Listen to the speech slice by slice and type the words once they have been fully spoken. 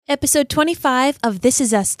Episode 25 of This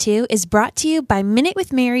Is Us 2 is brought to you by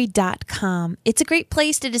MinuteWithMary.com. It's a great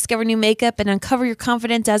place to discover new makeup and uncover your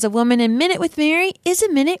confidence as a woman, and Minute with Mary is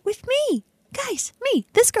a minute with me. Guys, me,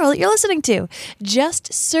 this girl that you're listening to.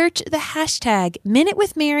 Just search the hashtag Minute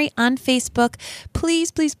with Mary on Facebook.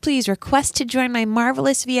 Please, please, please request to join my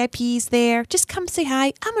marvelous VIPs there. Just come say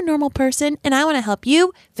hi. I'm a normal person, and I want to help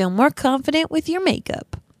you feel more confident with your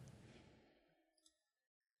makeup.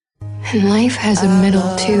 And life has a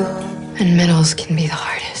middle, too. And middles can be the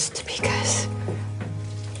hardest because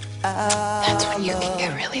that's when you can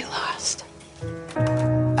get really lost.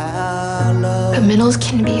 But middles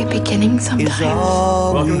can be a beginning sometimes.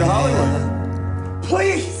 Welcome to Hollywood.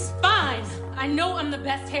 Please! Fine. I know I'm the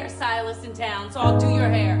best hairstylist in town, so I'll do your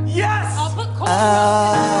hair. Yes! I'll put cold milk in it.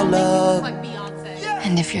 I'll make you look like Beyonce. Yes!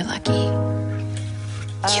 And if you're lucky,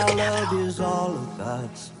 you can have it all. Is all of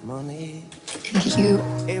God's money. And you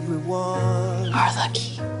Everyone are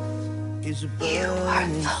lucky. is a You are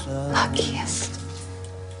burning the sun. luckiest,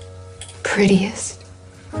 prettiest,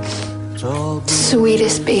 Tall green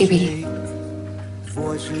sweetest baby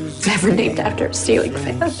voices ever named after a ceiling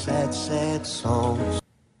sing fan. sad, sad songs.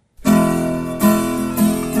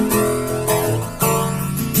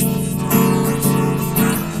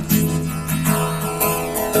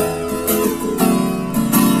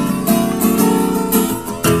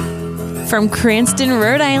 From Cranston,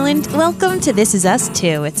 Rhode Island, welcome to This Is Us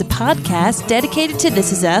 2. It's a podcast dedicated to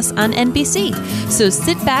This Is Us on NBC. So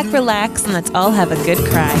sit back, relax, and let's all have a good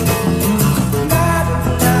cry.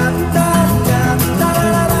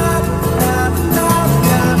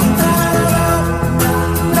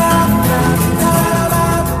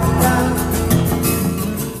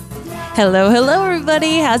 Hello, hello,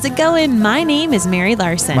 everybody. How's it going? My name is Mary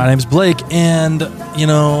Larson. My name's Blake, and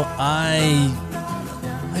I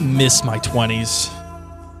miss my 20s.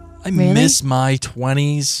 Really? Miss my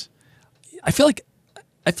 20s. I feel like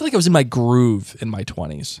I was in my groove in my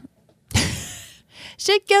 20s.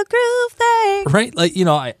 Shake your groove thing. Right? Like,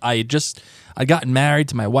 I got married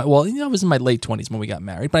to my wife. Well, I was in my late 20s when we got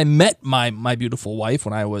married, but I met my beautiful wife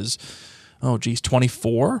when I was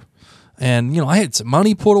 24. And I had some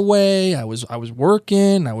money put away. I was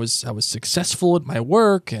working. I was successful at my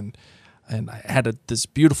work, and I had this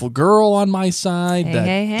beautiful girl on my side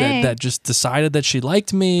that just decided that she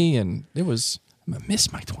liked me, and I miss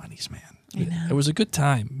my 20s, man. I know. It was a good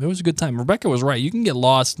time. It was a good time. Rebecca was right. You can get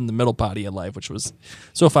lost in the middle part of your life, which was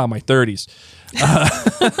so far my 30s.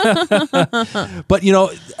 But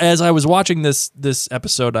as I was watching this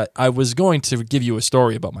episode, I was going to give you a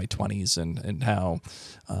story about my 20s and how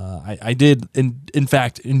I did in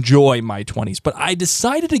fact enjoy my 20s, but I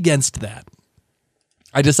decided against that.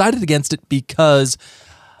 I decided against it because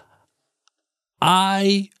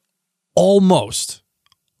I almost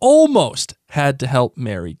had to help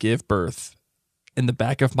Mary give birth in the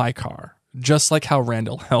back of my car, just like how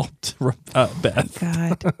Randall helped Beth.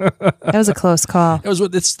 God, that was a close call.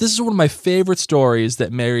 This is one of my favorite stories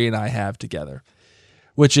that Mary and I have together,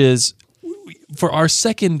 which is for our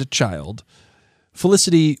second child.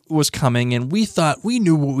 Felicity was coming, and we thought we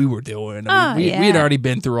knew what we were doing. We had already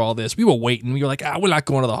been through all this. We were waiting. We were like, we're not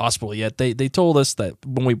going to the hospital yet. They told us that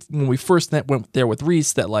when we first went there with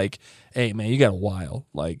Reese that, like, hey, man, you got a while.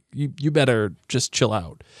 Like, you better just chill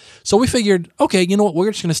out. So we figured, okay, you know what?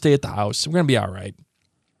 We're just going to stay at the house. We're going to be all right.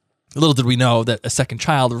 Little did we know that a second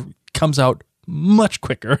child comes out much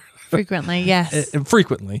quicker. Frequently, yes.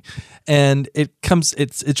 Frequently. And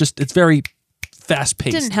it's very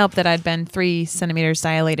fast-paced. Didn't help that I'd been 3 centimeters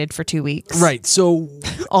dilated for 2 weeks. Right. So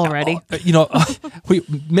already,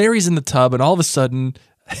 Mary's in the tub, and all of a sudden,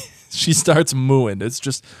 she starts mooing. It's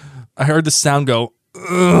just, I heard the sound go,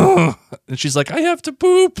 ugh, and she's like, I have to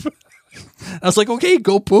poop. I was like, okay,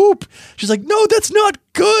 go poop. She's like, no, that's not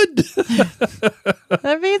good.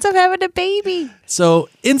 That means I'm having a baby. So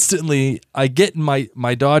instantly, I get in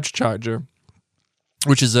my Dodge Charger,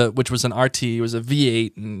 which was an RT. It was a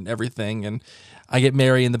V8 and everything, and I get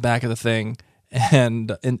Mary in the back of the thing,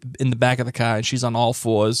 and in the back of the car, and she's on all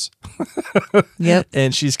fours. Yep.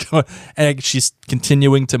 And she's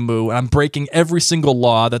continuing to moo. And I'm breaking every single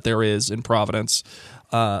law that there is in Providence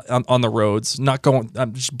on the roads.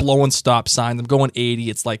 I'm just blowing stop signs. I'm going 80.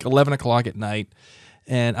 It's like 11 o'clock at night,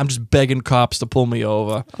 and I'm just begging cops to pull me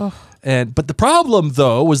over. Oh. But the problem,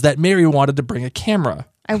 though, was that Mary wanted to bring a camera.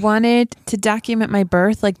 I wanted to document my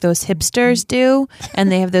birth like those hipsters do, and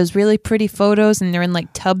they have those really pretty photos, and they're in like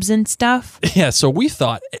tubs and stuff. Yeah, so we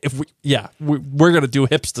thought we're gonna do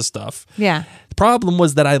hipster stuff. Yeah. The problem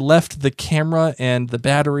was that I left the camera and the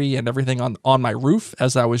battery and everything on my roof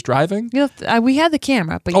as I was driving. We had the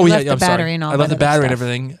camera, but you left the battery and all that. I left the battery and stuff.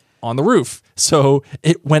 everything on the roof. So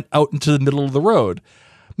it went out into the middle of the road.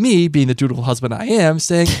 Me, being the dutiful husband I am,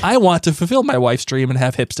 saying, I want to fulfill my wife's dream and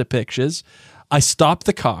have hipster pictures. I stop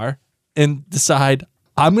the car and decide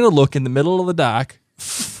I'm going to look in the middle of the dock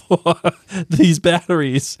for these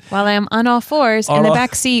batteries. While I'm on all fours in the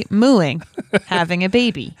back seat mooing, having a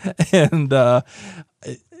baby. And,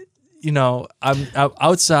 I'm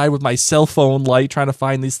outside with my cell phone light trying to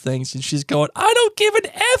find these things. And she's going, I don't give an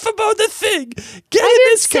F about the thing. Get in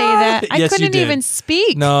this car. I didn't say that. I Yes, you couldn't did. even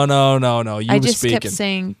speak. No. You I were just speaking. kept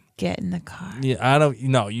saying, get in the car. Yeah, I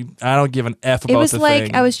don't give an F about It was the like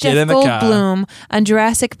thing. I was Get Jeff in the car. Goldblum on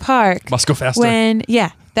Jurassic Park. Must go faster.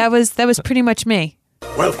 That was pretty much me.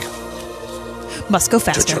 Welcome. Must go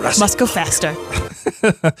faster. Jurassic Must go faster.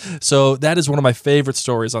 So that is one of my favorite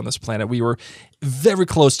stories on this planet. We were very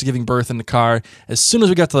close to giving birth in the car. As soon as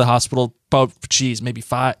we got to the hospital, about, maybe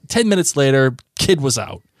 10 minutes later, kid was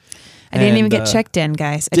out. I didn't even And, get checked in,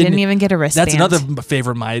 guys. I didn't even get a wristband. That's another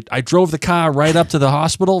favorite of mine. I drove the car right up to the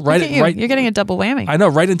hospital. Look at you. You're getting a double whammy. I know,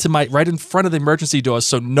 right in front of the emergency doors,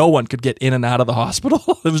 so no one could get in and out of the hospital.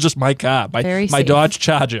 It was just my car, Very my safe. Dodge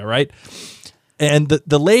Charger, right? And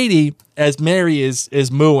the lady, as Mary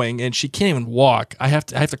is mooing, and she can't even walk. I have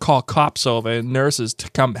to call cops over and nurses to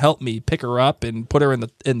come help me pick her up and put her in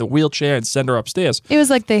the wheelchair and send her upstairs. It was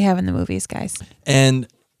like they have in the movies, guys. And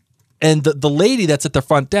the lady that's at the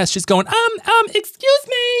front desk, she's going, excuse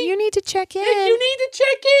me. You need to check in. You need to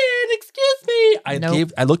check in. Excuse me.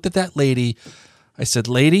 Nope. I looked at that lady. I said,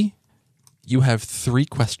 lady, you have 3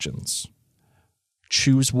 questions.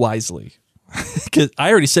 Choose wisely. Because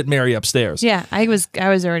I already sent Mary upstairs. Yeah, I was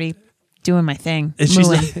already doing my thing. And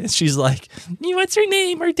mooing. she's like, what's her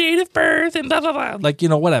name, her date of birth, and blah, blah, blah. Like,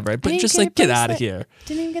 whatever. But didn't just get like, a get out of bracelet. here.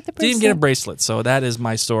 Didn't even get the bracelet. Didn't even get a bracelet. So that is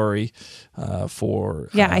my story for...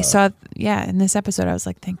 Yeah, I saw. Yeah, in this episode, I was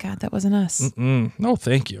like, thank God that wasn't us. No,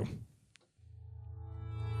 thank you.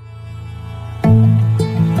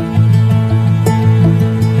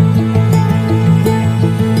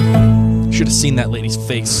 Should have seen that lady's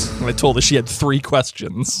face when I told her she had 3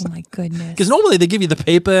 questions. Oh my goodness. Because normally they give you the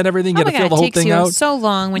paper and everything. You got to fill the it whole takes thing you out. so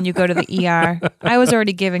long when you go to the ER. I was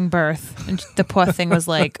already giving birth, and the poor thing was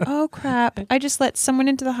like, "Oh crap! I just let someone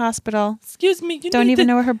into the hospital. Excuse me. Don't even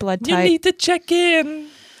know her blood You type." need to check in.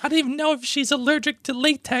 I don't even know if she's allergic to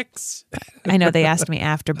latex. I know they asked me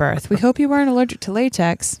after birth. We hope you weren't allergic to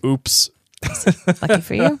latex. Oops. Lucky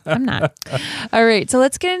for you, I'm not. All right, so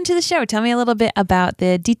let's get into the show. Tell me a little bit about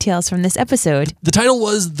the details from this episode. The title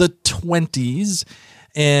was The 20s,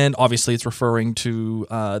 and obviously it's referring to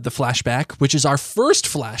the flashback, which is our first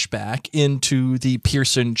flashback into the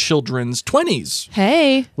Pearson children's 20s,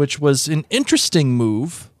 Hey, which was an interesting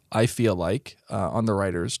move, I feel like, on the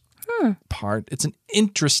writer's part. It's an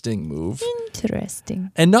interesting move. interesting.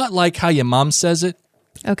 And not like how your mom says it.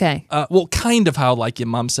 Okay, Well, kind of how like your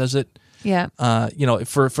mom says it. yeah.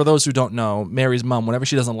 For those who don't know, Mary's mom, whenever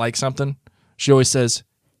she doesn't like something, she always says,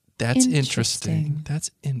 "That's interesting.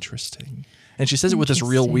 That's interesting." And she says it with this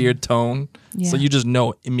real Interesting. weird tone. So Yeah. you just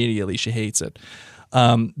know immediately she hates it.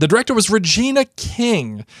 The director was Regina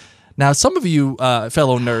King. Now, some of you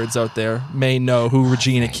fellow nerds out there may know who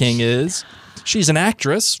Regina King is. She's an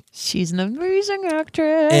actress. She's an amazing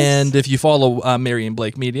actress. And if you follow Mary and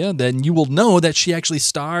Blake Media, then you will know that she actually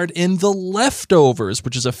starred in The Leftovers,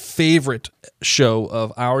 which is a favorite show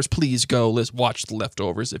of ours. Please go watch The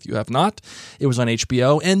Leftovers if you have not. It was on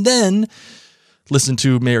HBO. And then listen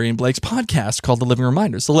to Mary and Blake's podcast called The Living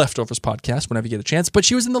Reminders, The Leftovers podcast, whenever you get a chance. But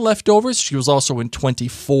she was in The Leftovers. She was also in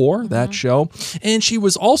 24, that show. And she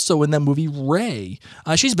was also in that movie Ray.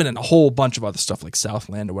 She's been in a whole bunch of other stuff like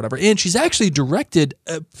Southland or whatever. And she's actually directed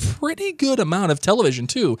a pretty good amount of television,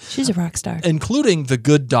 too, she's a rock star. including The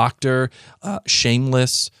Good Doctor,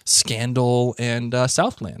 Shameless, Scandal, and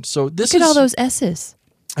Southland. So this Look at is all those S's.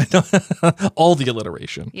 all the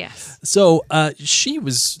alliteration. Yes, So she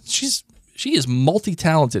is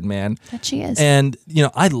multi-talented, man. that she is. And,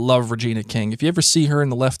 I love Regina King. If you ever see her in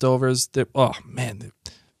The Leftovers, they're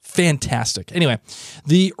fantastic. Anyway,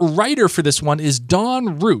 the writer for this one is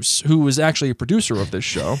Don Roos, who was actually a producer of this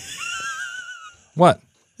show. What?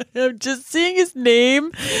 I'm just seeing his name.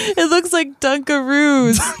 It looks like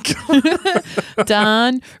Dunkaroos.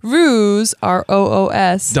 Don Roos,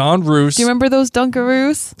 Roos. Don Roos. Do you remember those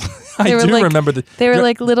Dunkaroos? I They were do like- remember the. They were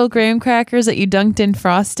like little graham crackers that you dunked in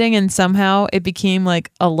frosting, and somehow it became like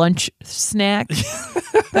a lunch snack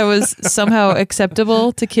that was somehow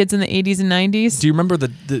acceptable to kids in the 80s and 90s. Do you remember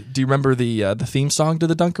the theme song to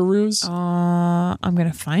the Dunkaroos? I'm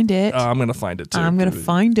gonna find it. I'm gonna find it too. I'm gonna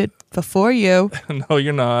find it before you. No,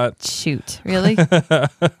 you're not. Shoot, really?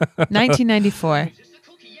 1994.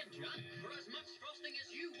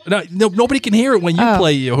 No, nobody can hear it when you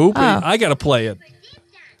play you hoop. I got to play it.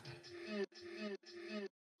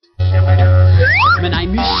 My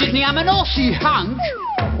name is Sydney, I'm an Aussie hunk.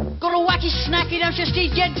 Got a wacky snacky, don't just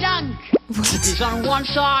eat your dunk. It's on one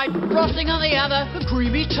side, frosting on the other. The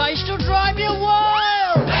creamy taste will drive you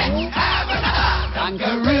wild. Let's have another.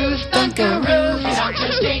 Dunkaroos, Dunkaroos. You don't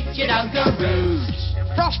just eat your Dunkaroos.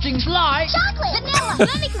 Frosting's like chocolate, vanilla,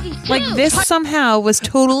 lemon cookies too. Like this somehow was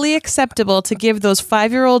totally acceptable to give those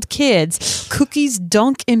 5-year-old kids cookies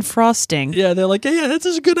dunk in frosting. Yeah, they're like, yeah, that's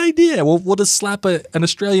a good idea. We'll just slap an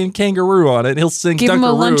Australian kangaroo on it. He'll sing Give him a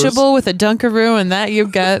Dunkaroos. Lunchable with a Dunkaroo, and that you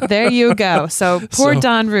got. There you go. So poor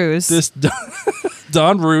Don Roos. This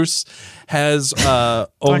Don Roos has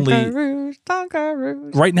only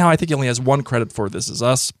Dunkaroos. right now. I think he only has one credit for This Is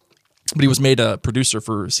Us, but he was made a producer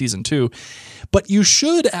for season 2. But you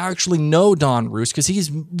should actually know Don Roos because he's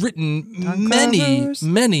written many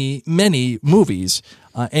movies,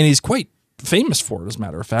 and he's quite famous for it, as a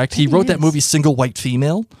matter of fact. He wrote that movie Single White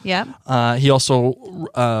Female. Yeah. He also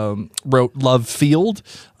wrote Love Field,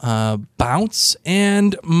 Bounce,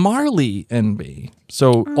 and Marley and Me.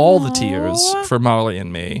 So all the tears for Marley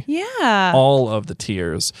and Me. Yeah. All of the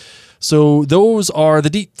tears. So those are the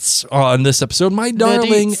deets on this episode. My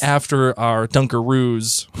darling, deets. after our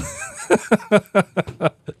Dunkaroos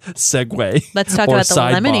segue. Let's talk or about the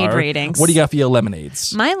sidebar, lemonade ratings. What do you got for your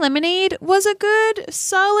lemonades? My lemonade was a good,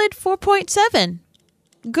 solid 4.7.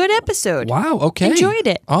 Good episode. Wow, okay. Enjoyed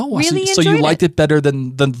it. Oh, wow. Really so you enjoyed liked it better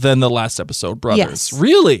than the last episode, Brothers? Yes.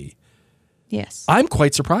 Really? Yes. I'm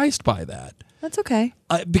quite surprised by that. That's okay.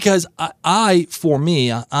 Because I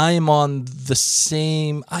am on the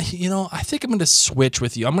same. I think I'm going to switch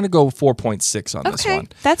with you. I'm going to go 4.6 on this Okay. one.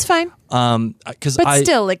 That's fine. Because But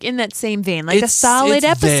still, like in that same vein, like a solid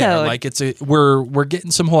it's there. episode. Like we're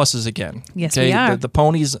getting some horses again. Yes, we are. The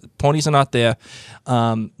ponies are not there,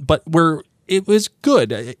 but it was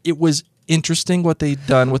good. It was interesting what they'd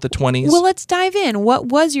done with the 20s. Well, let's dive in. What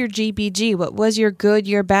was your GBG? What was your good,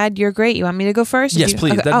 your bad, your great? You want me to go first? Yes,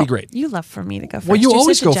 please. That'd be great. You love for me to go first. Well, you You're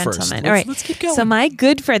always such a go first. gentleman. All right. Let's keep going. So my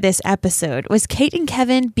good for this episode was Kate and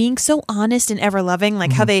Kevin being so honest and ever loving,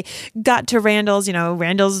 like how they got to Randall's.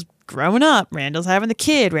 Randall's growing up. Randall's having the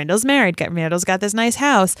kid. Randall's married. Randall's got this nice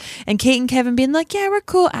house. And Kate and Kevin being like, yeah, we're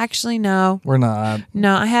cool. Actually, no. We're not.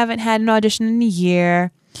 No, I haven't had an audition in a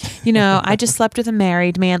year. I just slept with a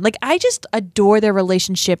married man. Like, I just adore their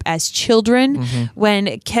relationship as children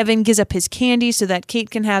when Kevin gives up his candy so that Kate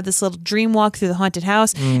can have this little dream walk through the haunted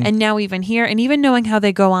house. And now even here, and even knowing how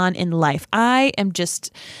they go on in life, I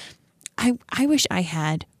wish I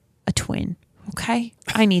had a twin. Okay?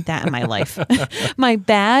 I need that in my life. My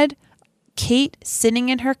bad, Kate sitting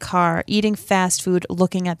in her car, eating fast food,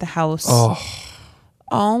 looking at the house.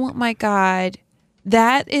 Oh my God.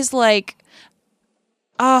 That is like...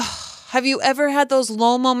 have you ever had those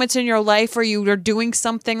low moments in your life where you are doing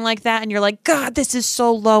something like that and you're like, God, this is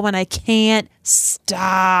so low and I can't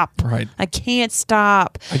stop. Right. I can't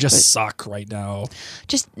stop. I just suck right now.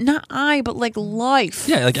 Just not but like life.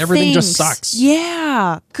 Yeah, like everything just Things. sucks.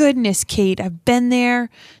 Yeah. Goodness, Kate. I've been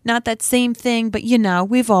there. Not that same thing, but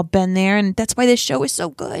we've all been there. And that's why this show is so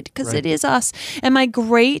good because it is us. And my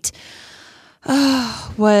great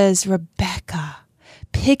was Rebecca.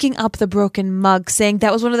 Picking up the broken mug, saying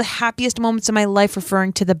that was one of the happiest moments of my life,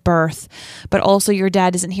 referring to the birth. But also your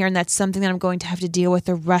dad isn't here, and that's something that I'm going to have to deal with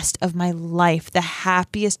the rest of my life. The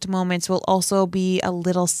happiest moments will also be a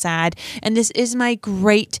little sad. And this is my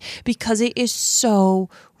great because it is so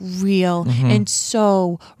real and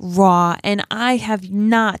so raw. And I have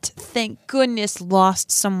not, thank goodness,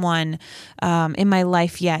 lost someone in my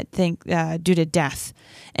life yet, due to death.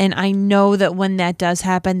 And I know that when that does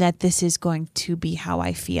happen, that this is going to be how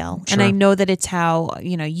I feel. Sure. And I know that it's how,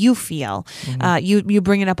 you feel. You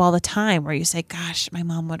bring it up all the time where you say, gosh, my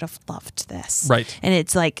mom would have loved this. Right. And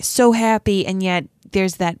it's like so happy. And yet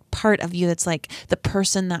there's that part of you that's like the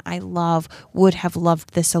person that I love would have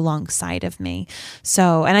loved this alongside of me.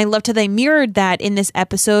 So, and I loved how they mirrored that in this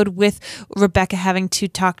episode with Rebecca having to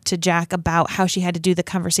talk to Jack about how she had to do the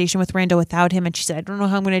conversation with Randall without him. And she said, I don't know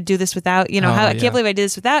how I'm going to do this without, I can't believe I did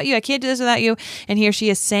this without you. I can't do this without you. And here she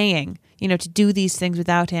is saying, to do these things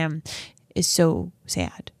without him is so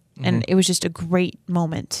sad. And it was just a great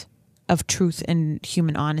moment. of truth and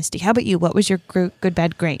human honesty. How about you? What was your good,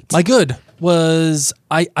 bad, great? My good was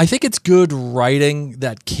I think it's good writing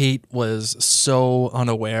that Kate was so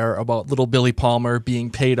unaware about little Billy Palmer being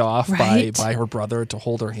paid off Right. by her brother to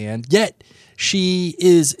hold her hand. Yet she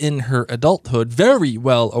is in her adulthood very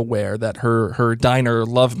well aware that her diner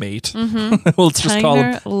love mate, let's just call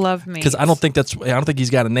him, Diner love me. because I don't think he's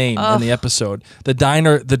got a name in the episode. The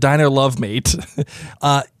diner love mate.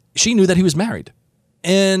 She knew that he was married,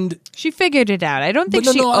 and She figured it out. I don't think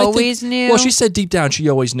but she I think- always knew. Well, she said deep down she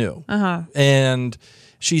always knew, and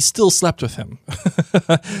she still slept with him.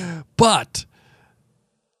 But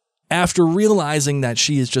after realizing that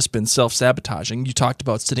she has just been self-sabotaging, you talked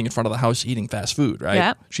about sitting in front of the house eating fast food, right?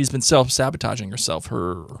 Yeah. She's been self-sabotaging herself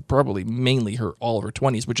mainly all of her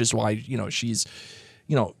 20s, which is why she's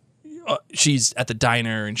she's at the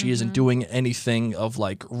diner and she isn't doing anything of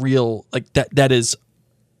like real like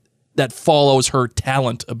that follows her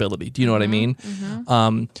talent ability. Do you know what I mean?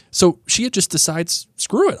 So she just decides,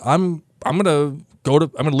 screw it. I'm gonna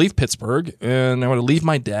leave Pittsburgh and I'm gonna leave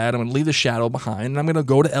my dad. I'm gonna leave the shadow behind and I'm gonna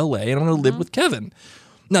go to LA and I'm gonna live with Kevin.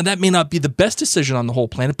 Now that may not be the best decision on the whole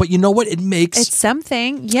planet, but you know what? It makes it's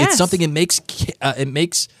something. Yes. it's something. It makes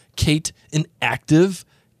Kate an active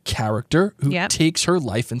character who Yep. takes her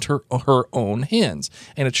life into her own hands,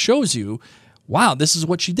 and it shows you, wow, this is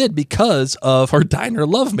what she did because of her diner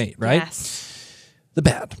love mate, right? Yes. The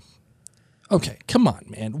bad. Okay, come on,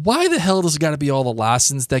 man. Why the hell does it got to be all the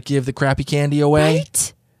Larsons that give the crappy candy away?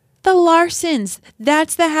 Right? The Larsons.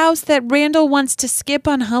 That's the house that Randall wants to skip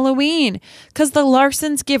on Halloween because the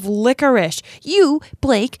Larsons give licorice. You,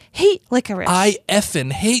 Blake, hate licorice. I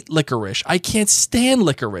effing hate licorice. I can't stand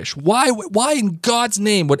licorice. Why in God's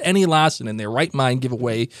name would any Larson in their right mind give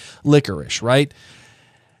away licorice, right?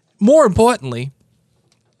 More importantly,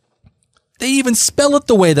 they even spell it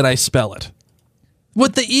the way that I spell it.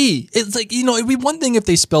 With the E. It's like, it'd be one thing if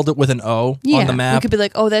they spelled it with an O on the map. We could be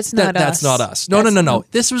like, oh, that's not us. That's not us. No.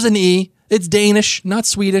 This was an E. It's Danish, not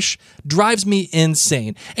Swedish. Drives me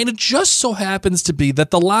insane. And it just so happens to be that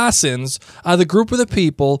the Larsons are the group of the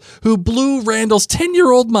people who blew Randall's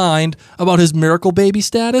 10-year-old mind about his miracle baby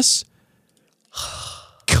status.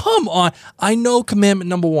 Come on. I know commandment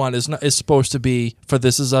number 1 is supposed to be, for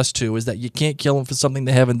This Is Us 2, is that you can't kill them for something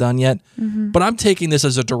they haven't done yet. But I'm taking this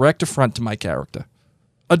as a direct affront to my character.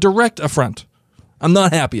 A direct affront. I'm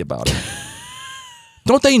not happy about it.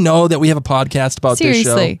 Don't they know that we have a podcast about this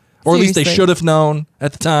show? Seriously. Or at least they Seriously. should have known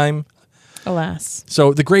at the time. Alas.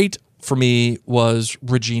 So the great for me was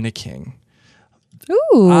Regina King.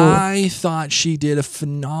 Ooh. I thought she did a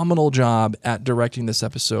phenomenal job at directing this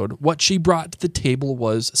episode. What she brought to the table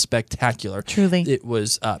was spectacular. Truly. It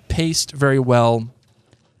was paced very well.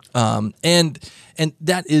 And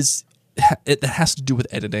that is... It has to do with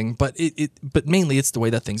editing, but but mainly it's the way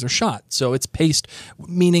that things are shot. So it's paced,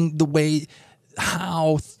 meaning the way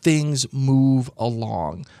how things move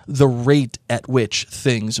along, the rate at which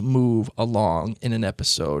things move along in an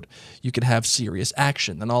episode. You could have serious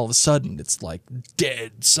action, then all of a sudden it's like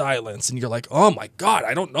dead silence, and you're like, oh my God,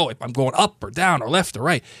 I don't know if I'm going up or down or left or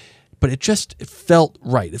right. But it felt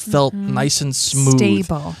right. It felt nice and smooth.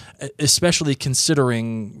 Stable. Especially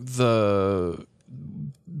considering the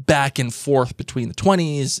back and forth between the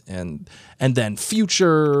 20s and then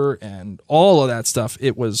future and all of that stuff.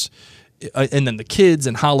 It was, and then the kids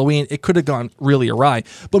and Halloween, it could have gone really awry.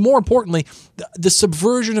 But more importantly, the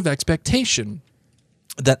subversion of expectation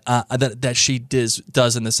that she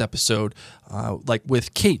does in this episode, like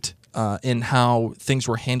with Kate, in how things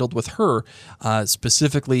were handled with her,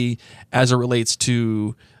 specifically as it relates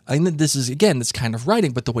to, I think this is, again, this kind of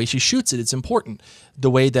writing, but the way she shoots it's important. The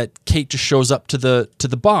way that Kate just shows up to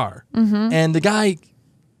the bar, and the guy,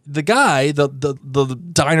 the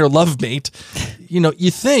diner love mate,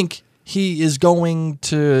 you think he is going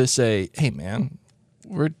to say, "Hey, man,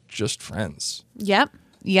 we're just friends." Yep.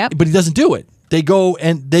 But he doesn't do it. They go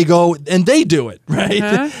and they do it,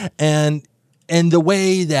 right? And the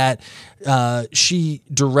way that she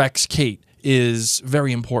directs Kate is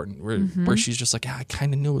very important, where she's just like, I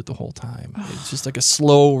kind of knew it the whole time. It's just like a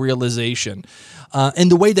slow realization. And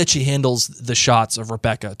the way that she handles the shots of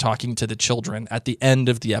Rebecca talking to the children at the end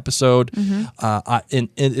of the episode, it's in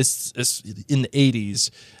the 80s,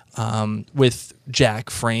 with Jack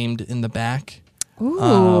framed in the back.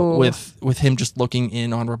 With him just looking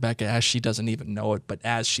in on Rebecca as she doesn't even know it, but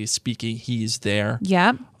as she's speaking, he's there.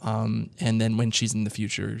 Yep. And then when she's in the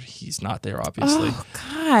future, he's not there, obviously. Oh,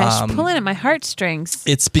 gosh. Pulling at my heartstrings.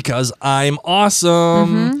 It's because I'm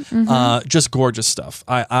awesome. Just gorgeous stuff.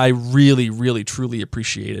 I really, really, truly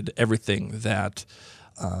appreciated everything that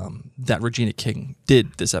that Regina King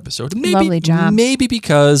did this episode. Lovely job. Maybe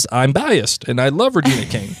because I'm biased and I love Regina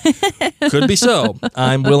King. Could be so.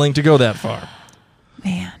 I'm willing to go that far.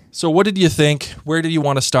 Man. So what did you think? Where did you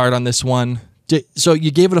want to start on this one? So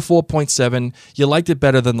you gave it a 4.7. You liked it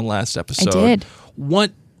better than the last episode. I did.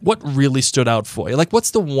 What really stood out for you? Like,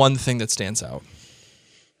 what's the one thing that stands out?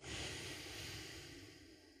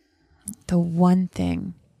 The one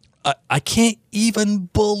thing. I can't even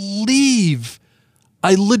believe.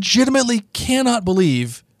 I legitimately cannot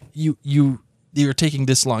believe you're taking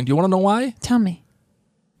this long. Do you want to know why? Tell me.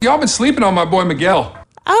 Y'all been sleeping on my boy Miguel.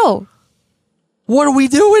 Oh. What are we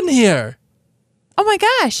doing here? Oh my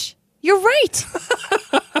gosh. You're right.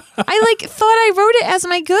 I thought I wrote it as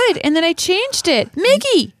my good and then I changed it.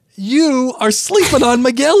 Miggy. You are sleeping on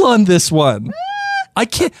Miguel on this one. I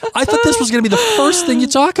thought this was going to be the first thing you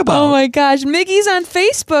talk about. Oh my gosh. Miggy's on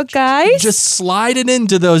Facebook, guys. Just slide it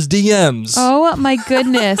into those DMs. Oh my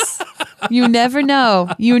goodness. You never know.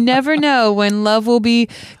 You never know when love will be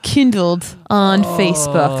kindled on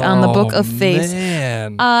Facebook, on the Book of Face.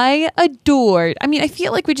 Man. I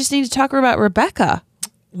feel like we just need to talk about Rebecca.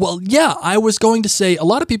 Well, yeah, I was going to say, a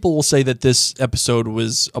lot of people will say that this episode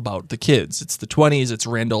was about the kids. It's the 20s, it's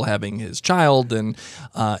Randall having his child, and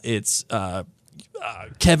it's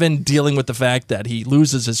Kevin dealing with the fact that he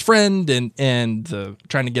loses his friend and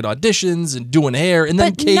trying to get auditions and doing hair, and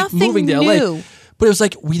then But Kate nothing moving to new. LA. But it was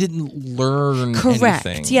like we didn't learn Correct.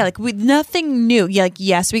 anything. Yeah, nothing new. Yeah,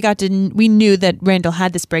 yes, we knew that Randall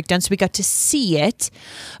had this breakdown, so we got to see it.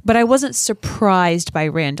 But I wasn't surprised by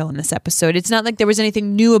Randall in this episode. It's not like there was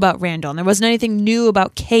anything new about Randall, and there wasn't anything new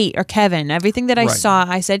about Kate or Kevin. Everything that I Right. saw,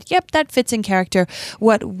 I said, "Yep, that fits in character."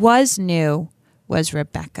 What was new was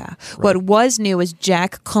Rebecca. What was new was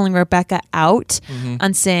Jack calling Rebecca out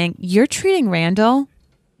on saying, "You're treating Randall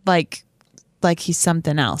like he's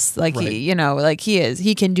something else, Right.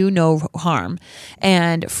 he can do no harm."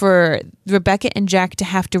 And for Rebecca and Jack to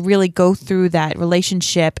have to really go through that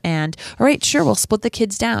relationship and, all right, sure, we'll split the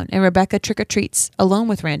kids down, and Rebecca trick-or-treats alone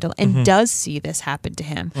with Randall and does see this happen to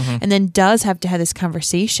him, and then does have to have this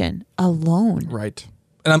conversation alone. Right.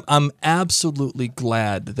 And I'm absolutely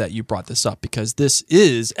glad that you brought this up, because this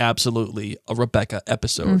is absolutely a Rebecca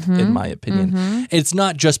episode, in my opinion. It's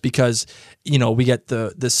not just because, we get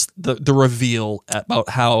the reveal about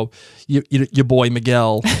how your boy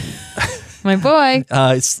Miguel My boy.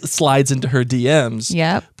 slides into her DMs.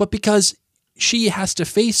 Yep. But because she has to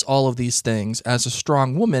face all of these things as a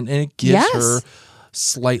strong woman, and it gives Yes. her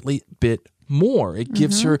slightly bit more. It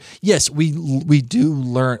gives her, yes, we do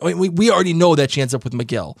learn. I mean, we already know that she ends up with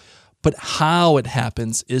Miguel, but how it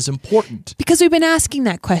happens is important. Because we've been asking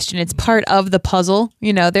that question. It's part of the puzzle.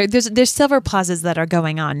 There's several puzzles that are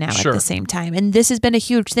going on now Sure. at the same time. And this has been a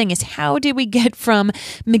huge thing, is how did we get from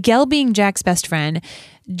Miguel being Jack's best friend,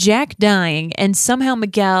 Jack dying, and somehow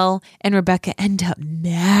Miguel and Rebecca end up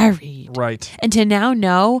married. Right. And to now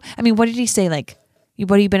know, I mean, what did he say? What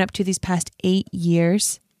have you been up to these past 8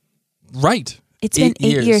 years? Right. It's been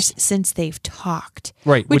 8 years since they've talked.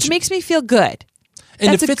 Right, Which which- makes me feel good.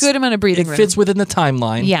 And That's it a good amount of breathing room. It fits within the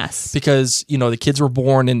timeline. Yes. Because, the kids were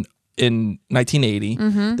born in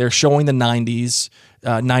 1980. They're showing the 90s.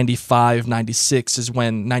 95, 96 is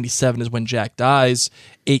when, 97 is when Jack dies.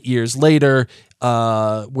 8 years later,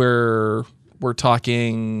 we're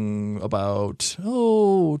talking about,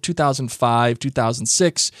 2005,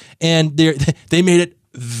 2006. And they made it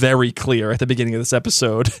very clear at the beginning of this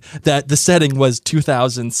episode that the setting was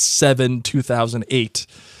 2007, 2008.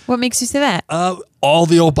 What makes you say that? All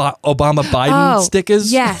the Obama-Biden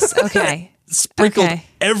stickers. Yes. Okay. Sprinkled Okay.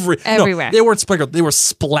 No, Everywhere. they weren't sprinkled. They were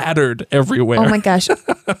splattered everywhere. Oh my gosh.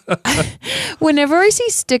 Whenever I see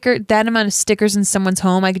that amount of stickers in someone's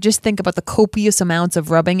home, I could just think about the copious amounts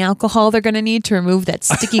of rubbing alcohol they're going to need to remove that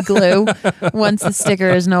sticky glue once the sticker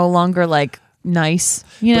is no longer nice,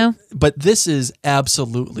 But this is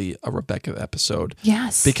absolutely a Rebecca episode.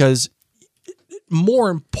 Yes. Because more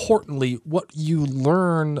importantly, what you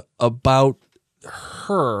learn about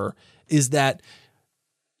her is that,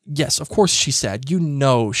 yes, of course she's sad.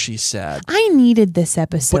 She's sad. I needed this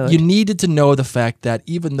episode. But you needed to know the fact that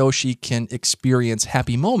even though she can experience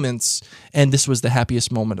happy moments, and this was the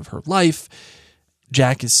happiest moment of her life,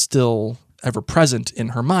 Jack is still ever present in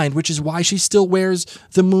her mind, which is why she still wears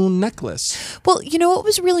the moon necklace. Well, what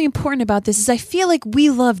was really important about this is I feel like we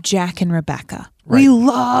love Jack and Rebecca. Right. We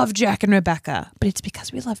love Jack and Rebecca, but it's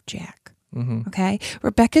because we love Jack. Okay?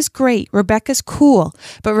 Rebecca's great. Rebecca's cool.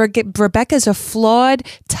 But Rebecca's a flawed,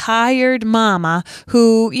 tired mama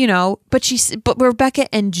who, but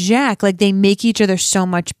Rebecca and Jack, they make each other so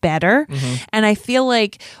much better. And I feel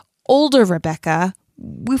like older Rebecca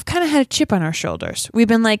we've kind of had a chip on our shoulders. We've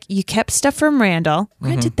been like, you kept stuff from Randall.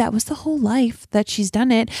 Granted, that was the whole life that she's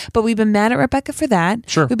done it, but we've been mad at Rebecca for that.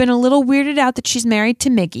 Sure. We've been a little weirded out that she's married to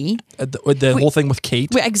Miggy. The whole thing with Kate.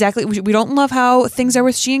 Exactly. We don't love how things are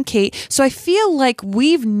with she and Kate. So I feel like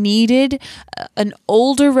we've needed an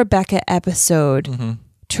older Rebecca episode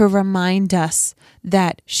to remind us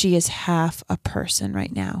that she is half a person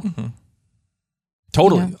right now.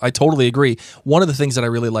 Totally. Yeah. I totally agree. One of the things that I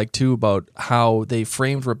really like too about how they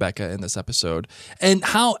framed Rebecca in this episode, and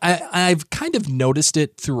how I've kind of noticed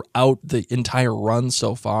it throughout the entire run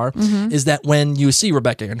so far, is that when you see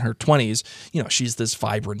Rebecca in her 20s, she's this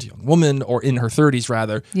vibrant young woman, or in her 30s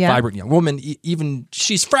rather, vibrant young woman. Even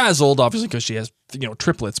she's frazzled, obviously, because she has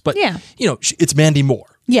triplets, but it's Mandy Moore.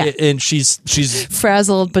 Yeah. And she's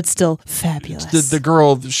frazzled but still fabulous. The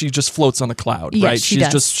girl, she just floats on a cloud, Yes, right? she She's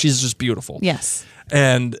does. just beautiful. Yes.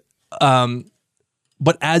 And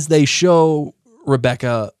but as they show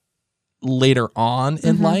Rebecca later on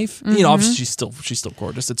in life, obviously she's still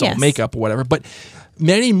gorgeous. It's all makeup or whatever. But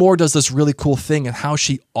Mandy Moore does this really cool thing in how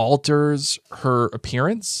she alters her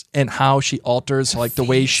appearance and how she alters the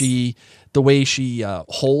way she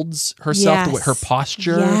holds herself, her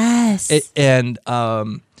posture. Yes. And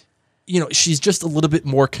she's just a little bit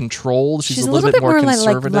more controlled. She's a little bit more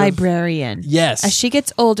conservative. like librarian. Yes. As she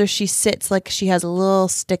gets older, she sits like she has a little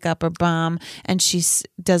stick up her bum, and she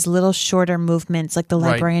does little shorter movements like the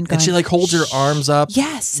librarian going. And she holds her arms up.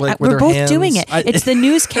 Yes. with We're her both hands. doing it. It's the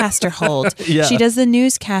newscaster hold. Yeah. She does the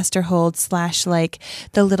newscaster hold / the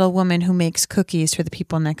little woman who makes cookies for the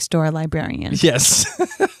people next door librarian. Yes.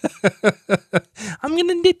 I'm going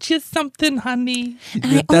to knit you something, honey. And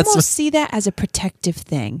I almost see that as a protective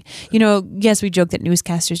thing. Yes, we joke that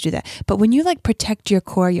newscasters do that, but when you protect your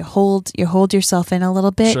core, you hold yourself in a little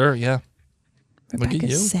bit. Sure, yeah. Rebecca's Look at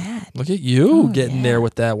you. sad. Look at you getting there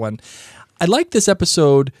with that one. I like this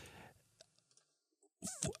episode.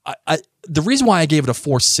 The reason why I gave it a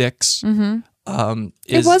 4.6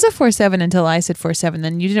 it was a 4.7 until I said 4.7.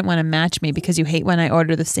 Then you didn't want to match me because you hate when I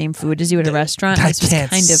order the same food as you at a restaurant. I This was can't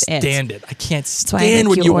kind of stand it. I can't why I stand make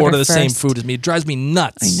when you you order order the same first. food as me. It drives me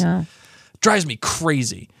nuts. I know. Drives me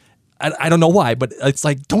crazy. I don't know why, but it's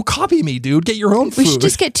like, don't copy me, dude. Get your own food. We should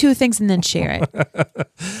just get 2 things and then share it.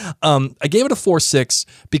 I gave it a 4.6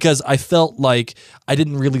 because I felt like I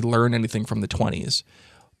didn't really learn anything from the 20s.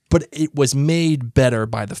 But it was made better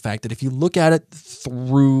by the fact that if you look at it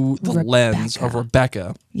through the lens of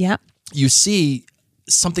Rebecca, Yeah. you see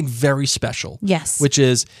something very special. Yes. Which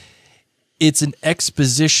is, it's an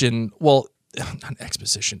exposition. Well, not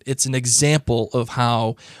exposition. It's an example of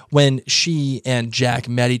how when she and Jack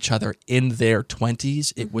met each other in their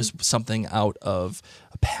 20s, it was something out of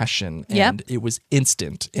a passion, and it was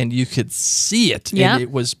instant, and you could see it. Yep. And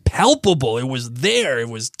it was palpable. It was there. It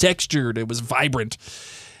was textured. It was vibrant.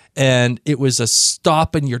 And it was a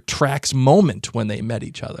stop in your tracks moment when they met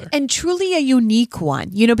each other. And truly a unique one,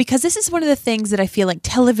 because this is one of the things that I feel like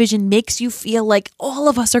television makes you feel like all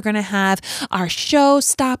of us are going to have our show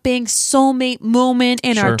stopping soulmate moment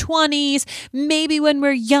in our 20s, maybe when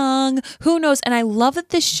we're young, who knows? And I love that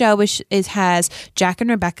this show has Jack and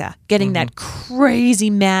Rebecca getting that crazy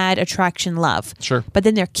mad attraction love. Sure. But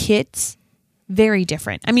then their kids, very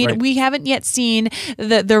different. I mean, Right. we haven't yet seen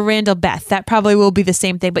the Randall Beth. That probably will be the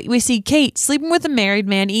same thing. But we see Kate sleeping with a married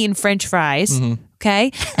man, eating French fries.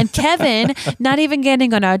 Okay. And Kevin not even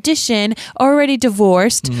getting an audition, already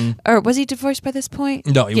divorced. Or was he divorced by this point?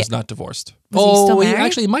 No, he was not divorced. Was he still married?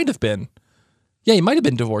 Actually, he might have been. Yeah, he might have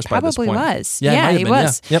been divorced by this Probably point. was. Yeah, Yeah, might have he been,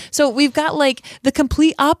 was. Yeah. Yep. So we've got the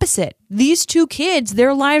complete opposite. These 2 kids,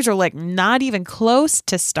 their lives are not even close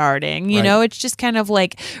to starting. You Right. know, it's just kind of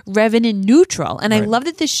revenant neutral. And I Right. love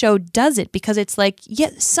that this show does it because it's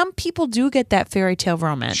some people do get that fairy tale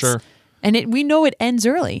romance. Sure. And we know it ends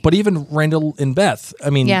early. But even Randall and Beth,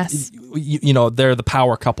 I mean, Yes. they're the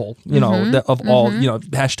power couple, of all,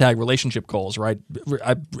 hashtag relationship goals, right?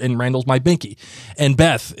 And Randall's my binky. And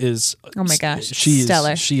Beth is, Oh my gosh, she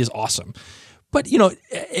stellar. is awesome. But,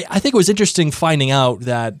 I think it was interesting finding out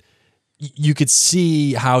that you could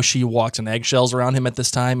see how she walks on eggshells around him at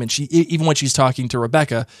this time. And she, even when she's talking to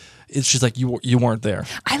Rebecca, she's like, you weren't there.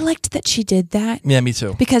 I liked that she did that. Yeah, me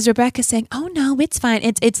too. Because Rebecca's saying, "Oh no, it's fine."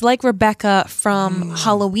 It's like Rebecca from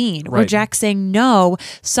Halloween, where Right. Jack's saying, "No,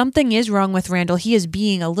 something is wrong with Randall. He is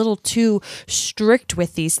being a little too strict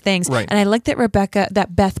with these things." Right. And I like that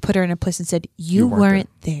Beth put her in a place and said, "You weren't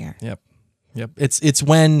there." Yep. It's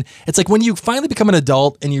like when you finally become an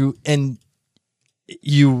adult and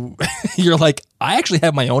you're like, I actually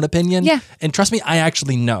have my own opinion. Yeah. And trust me, I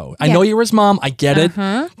actually know. I Yeah. know you're his mom. I get it.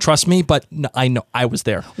 Trust me, but I know I was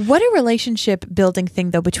there. What a relationship building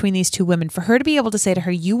thing, though, between these two women. For her to be able to say to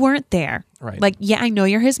her, you weren't there. Right. Like, yeah, I know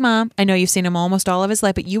you're his mom. I know you've seen him almost all of his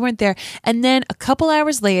life, but you weren't there. And then a couple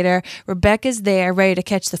hours later, Rebecca's there ready to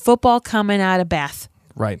catch the football coming out of Beth.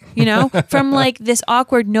 Right. You know, from like this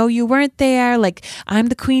awkward, no, you weren't there, like I'm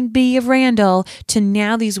the queen bee of Randall, to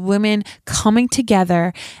now these women coming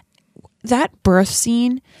together. That birth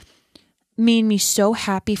scene made me so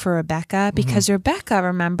happy for Rebecca because Rebecca,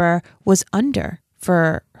 remember, was under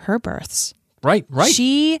for her births. Right.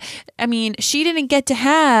 She didn't get to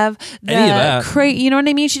have Any of that. You know what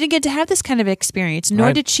I mean? She didn't get to have this kind of experience, nor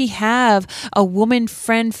Right. did she have a woman,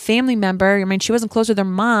 friend, family member. I mean, she wasn't close with her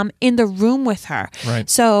mom in the room with her. Right.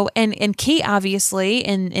 So, and Kate obviously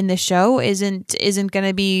in this show isn't going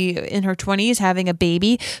to be in her 20s having a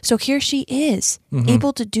baby. So here she is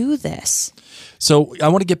able to do this. So I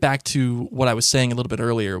want to get back to what I was saying a little bit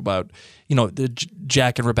earlier about,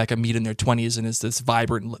 Jack and Rebecca meet in their 20s and it's this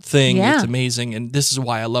vibrant thing. Yeah. It's amazing. And this is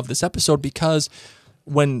why I love this episode, because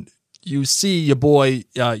when you see your boy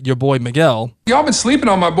Miguel, Y'all been sleeping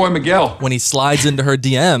on my boy Miguel. when he slides into her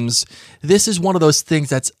DMs, this is one of those things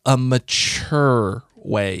that's a mature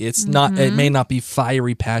way. It's not, it may not be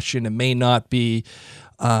fiery passion. It may not be,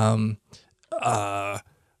 it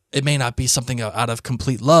may not be something out of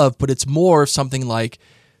complete love, but it's more something like,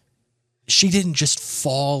 she didn't just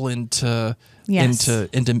fall into Yes.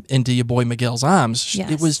 into your boy Miguel's arms. Yes.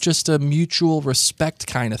 It was just a mutual respect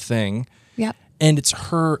kind of thing. Yep. And it's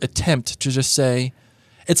her attempt to just say,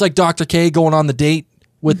 it's like Dr. K going on the date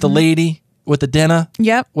with the lady with the dinner.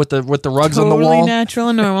 Yep. With the rugs on the Totally wall. natural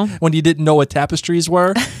and normal. When you didn't know what tapestries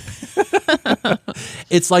were.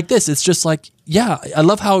 It's like this. It's just like, yeah, I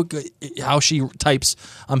love how she types,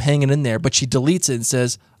 I'm hanging in there, but she deletes it and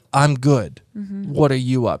says, I'm good. What are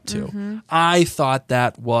you up to? I thought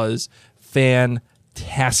that was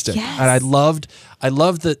fantastic. Yes. And I loved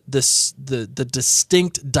the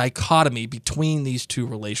distinct dichotomy between these two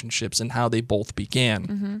relationships and how they both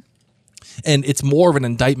began. And it's more of an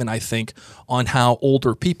indictment, I think, on how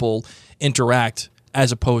older people interact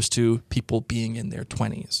as opposed to people being in their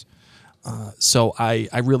 20s. So I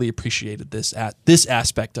really appreciated this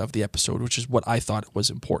aspect of the episode, which is what I thought was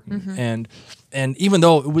important. And even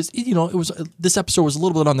though it was this episode was a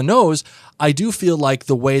little bit on the nose, I do feel like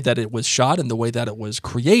the way that it was shot and the way that it was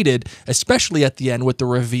created, especially at the end with the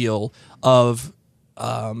reveal of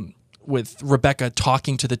with Rebecca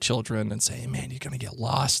talking to the children and saying, "Man, you're gonna get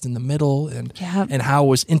lost in the middle," and how it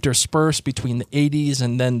was interspersed between the 80s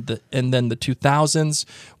and then the 2000s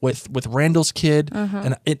with Randall's kid,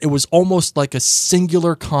 and it was almost like a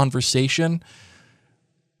singular conversation.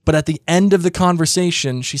 But at the end of the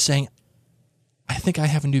conversation, she's saying, "I think I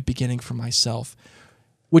have a new beginning for myself,"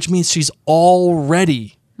 which means she's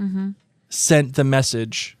already sent the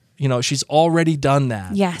message. She's already done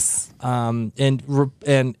that. Yes. And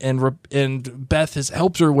Beth has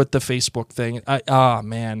helped her with the Facebook thing.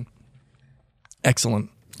 Man, excellent.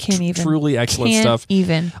 Can't even. Truly excellent Can't stuff.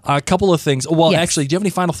 even. A couple of things. Well, Yes. actually, do you have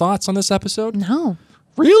any final thoughts on this episode? No.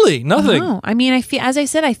 Really? Nothing. No. I mean, as I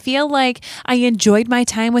said, I feel like I enjoyed my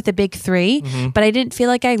time with the big three, but I didn't feel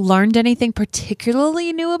like I learned anything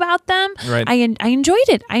particularly new about them. Right. I enjoyed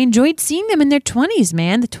it. I enjoyed seeing them in their 20s,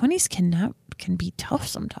 man. The 20s can be tough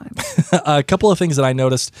sometimes. A couple of things that I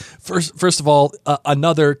noticed. First of all,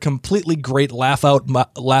 another completely great laugh out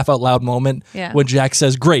loud moment when Jack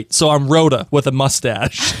says, "Great, so I'm Rhoda with a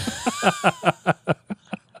mustache."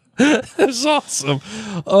 That's awesome.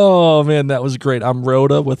 Oh man, that was great. I'm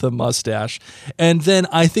Rhoda with a mustache. And then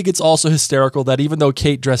I think it's also hysterical that even though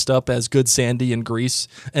Kate dressed up as Good Sandy in Grease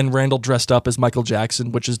and Randall dressed up as Michael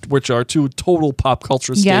Jackson, which are two total pop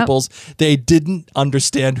culture staples, they didn't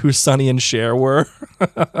understand who Sonny and Cher were.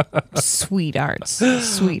 Sweethearts.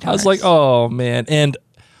 I was like, oh man. And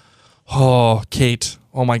Kate,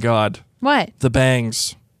 oh my God. What? The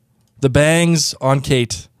bangs on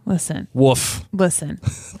Kate. Listen. Woof. Listen.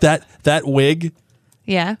 That wig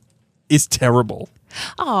Yeah. is terrible.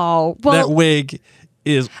 Oh, well. That wig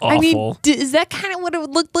is awful. I mean, is that kind of what it would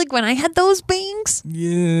look like when I had those bangs?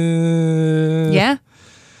 Yeah. Yeah.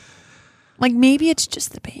 Like maybe it's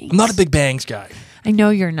just the bangs. I'm not a big bangs guy. I know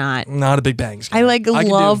you're not. Not a big bangs guy. I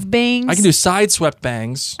love bangs. I can do side swept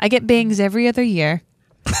bangs. I get bangs every other year.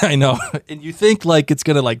 I know. And you think like it's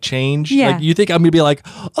going to like change. Yeah. Like you think I'm going to be like,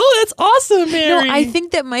 oh, that's awesome, Mary. No, I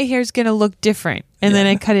think that my hair's going to look different. And then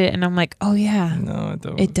I cut it and I'm like, oh yeah. No, it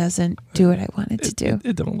don't. It doesn't do what I want it to do.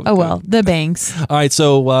 It don't look Oh, good. well, the bangs. All right,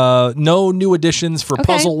 so no new additions for Okay.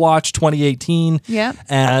 Puzzle Watch 2018. Yep.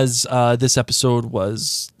 As this episode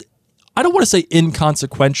was, I don't want to say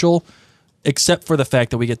inconsequential, except for the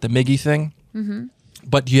fact that we get the Miggy thing. Mm-hmm.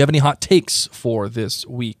 But do you have any hot takes for this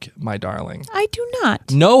week, my darling? I do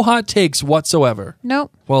not. No hot takes whatsoever.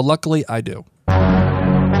 Nope. Well, luckily I do.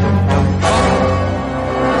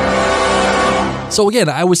 So again,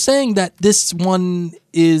 I was saying that this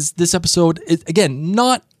episode is, again,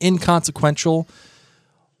 not inconsequential.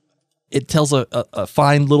 It tells a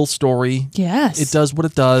fine little story. Yes. It does what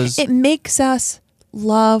it does. It makes us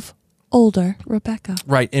love older Rebecca.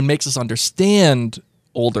 Right. It makes us understand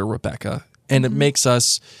older Rebecca. And it makes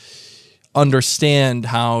us understand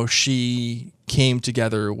how she came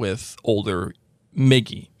together with older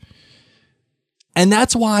Miggy. And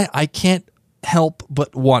that's why I can't help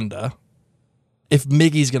but wonder if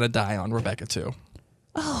Miggy's going to die on Rebecca too.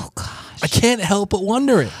 Oh, gosh. I can't help but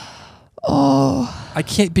wonder it. Oh. I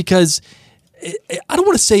can't, because I don't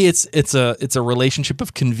want to say it's a relationship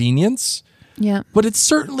of convenience, Yeah. but it's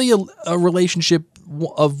certainly a relationship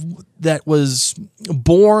that was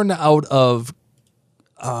born out of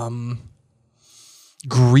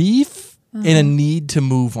grief and a need to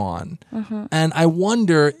move on. And I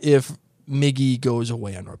wonder if Miggy goes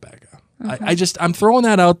away on Rebecca. I'm throwing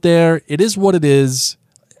that out there. It is what it is.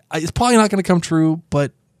 It's probably not going to come true,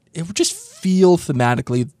 but it would just feel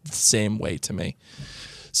thematically the same way to me.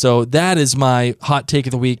 So that is my hot take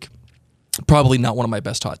of the week. Probably not one of my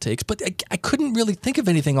best hot takes, but I couldn't really think of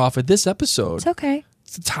anything off of this episode. It's okay.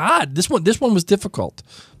 It's hard. This one was difficult.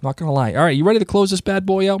 I'm not gonna lie. All right, you ready to close this bad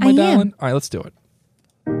boy out, my I am. darling? All right, let's do it.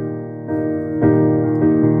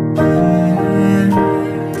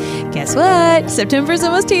 Guess what? September's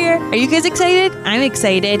almost here. Are you guys excited? I'm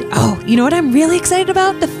excited. Oh, you know what I'm really excited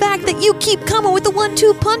about? The fact that you keep coming with the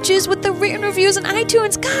 1-2 punches with the written reviews on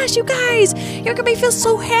iTunes. Gosh, you guys, you're gonna make me feel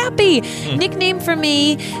so happy. Nickname for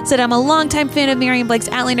me said I'm a longtime fan of Mary and Blake's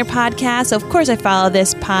Outlander podcast, so of course I follow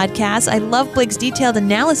this podcast. I love Blake's detailed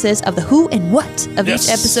analysis of the who and what of each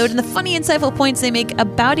episode and the funny, insightful points they make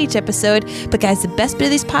about each episode. But guys, the best bit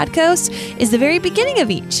of these podcasts is the very beginning of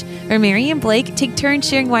each, where Mary and Blake take turns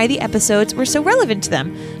sharing why the episodes were so relevant to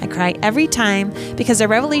them. I cry every time because their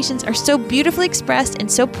revelations are so beautifully expressed and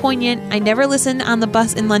so poignant. I never listen on the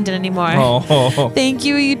bus in London anymore. Oh, Thank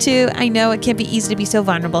you two. I know it can't be easy to be so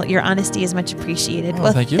vulnerable. Your honesty is much appreciated.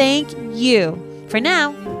 Well, thank you. Thank you. For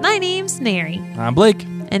now, my name's Mary, I'm Blake.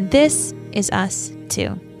 and this is Us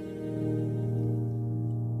Too.